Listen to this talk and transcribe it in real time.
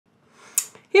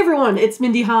Hey everyone, it's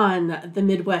Mindy Hahne, the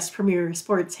Midwest premier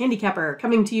sports handicapper,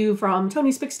 coming to you from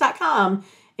TonySpicks.com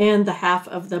and the half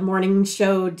of the morning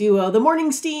show duo, The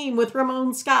Morning Steam with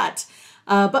Ramon Scott.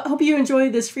 But hope you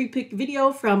enjoy this free pick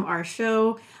video from our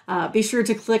show. Be sure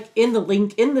to click in the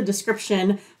link in the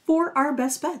description for our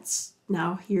best bets.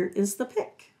 Now here is the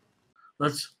pick.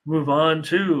 Let's move on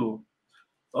to,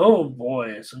 oh boy,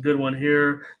 it's a good one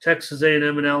here. Texas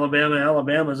A&M and Alabama.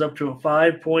 Alabama's up to a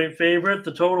 5-point favorite.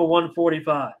 The total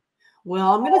 145.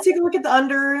 Well, I'm going to take a look at the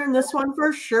under in this one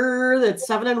for sure. That's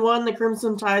 7-1. The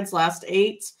Crimson Tide's last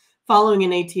 8 following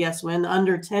an ATS win,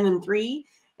 under 10-3.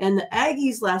 And the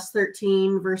Aggies last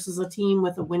 13 versus a team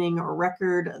with a winning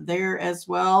record there as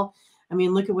well. I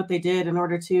mean, look at what they did in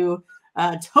order to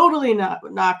totally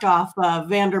knock off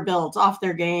Vanderbilt off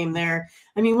their game there.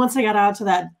 I mean, once they got out to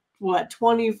that,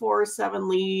 24-7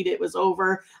 lead, it was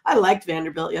over. I liked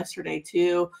Vanderbilt yesterday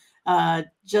too.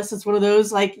 Just it's one of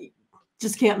those, like,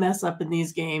 just can't mess up in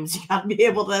these games. You got to be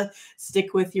able to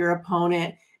stick with your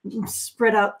opponent,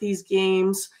 spread out these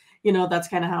games. You know, that's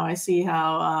kind of how I see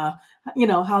how,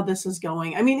 how this is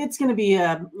going. I mean, it's going to be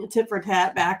a tit for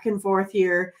tat back and forth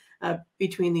here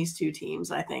between these two teams.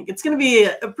 I think it's going to be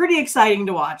a pretty exciting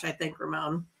to watch, I think,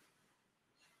 Ramon.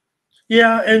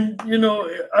 Yeah, and, I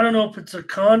don't know if it's a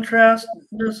contrast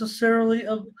necessarily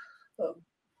of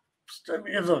I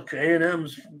mean, look,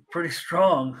 A&M's pretty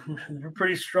strong. They're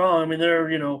pretty strong. I mean, they're,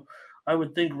 I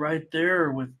would think right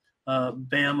there with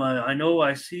Bama. I know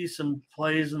I see some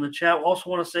plays in the chat. Also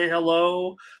want to say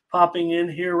hello, popping in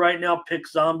here right now. Pick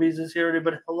Zombies is here,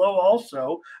 but hello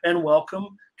also, and welcome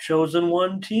Chosen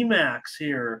One T-Max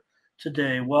here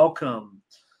today. Welcome.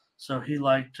 So he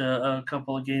liked a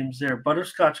couple of games there.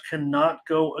 Butterscotch cannot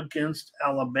go against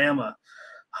Alabama.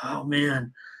 Oh,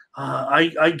 man.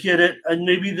 I get it, and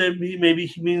maybe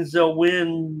he means they'll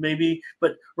win, maybe.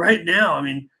 But right now, I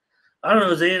mean, I don't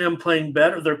know. Is A&M playing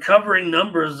better? They're covering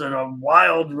numbers at a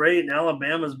wild rate, and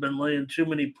Alabama's been laying too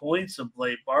many points of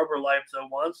late. Barber Life, though,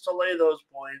 wants to lay those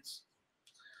points.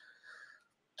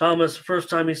 Thomas, the first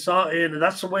time he saw it, and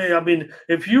that's the way. I mean,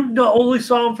 if you only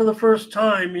saw him for the first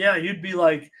time, yeah, you'd be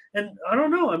like, and I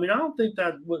don't know. I mean, I don't think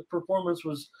that performance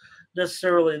was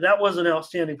necessarily, that was an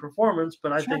outstanding performance,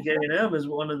 but I think A&M is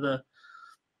one of the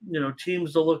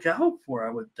teams to look out for.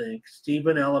 I would think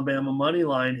Stephen, Alabama money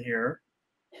line here.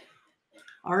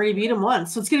 Already beat them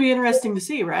once, so it's going to be interesting to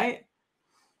see, right?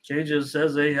 Jay just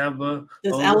says they have a.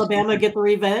 Does Alabama get the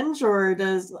revenge, or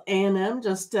does A&M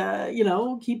just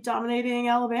keep dominating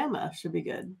Alabama? Should be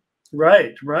good.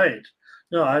 Right.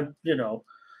 No,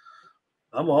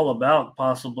 I'm all about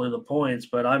possibly the points,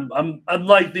 but I'm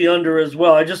like the under as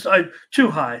well. I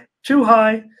too high.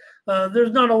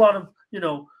 There's not a lot of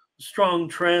strong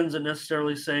trends that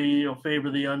necessarily say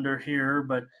favor the under here,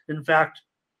 but in fact,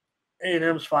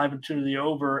 A&M's 5-2 to the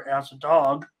over as a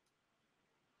dog.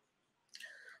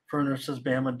 Ferner says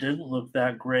Bama didn't look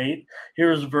that great.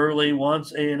 Here's Verley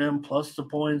wants A&M plus the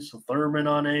points. Thurman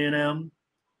on A&M.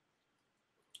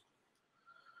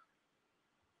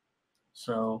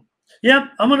 So, yeah,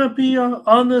 I'm going to be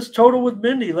on this total with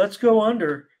Mindy. Let's go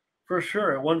under for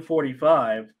sure at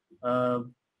 145. I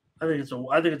think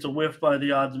it's a whiff by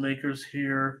the odds makers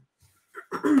here.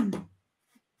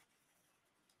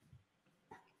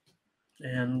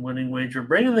 And winning wager.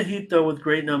 Bringing the heat, though, with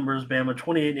great numbers. Bama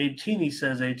 28-18, he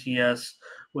says ATS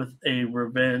with a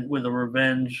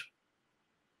revenge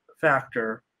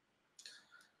factor.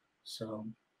 So,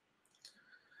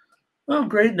 well,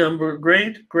 great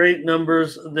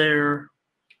numbers there.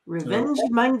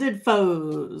 Revenge-minded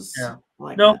foes. Yeah.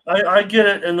 I get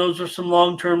it, and those are some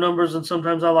long-term numbers, and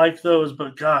sometimes I like those.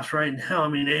 But gosh, right now, I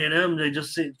mean, A&M, they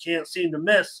just can't seem to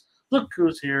miss. Look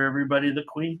who's here, everybody, the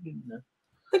queen.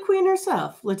 The queen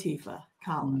herself, Latifah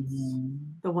Collins,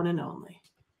 the one and only.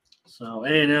 So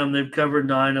A&M, they've covered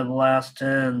 9 of the last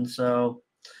 10. So,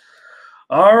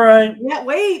 all right. Can't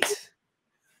wait.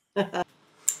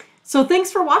 So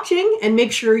thanks for watching, and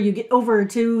make sure you get over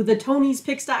to the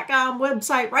TonySpicks.com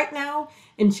website right now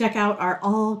and check out our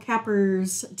All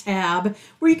Cappers tab,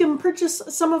 where you can purchase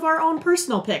some of our own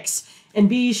personal picks. And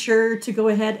be sure to go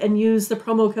ahead and use the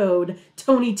promo code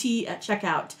TonyT at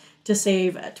checkout to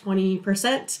save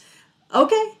 20%.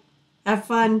 Okay, have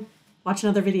fun. Watch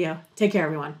another video. Take care,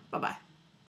 everyone. Bye-bye.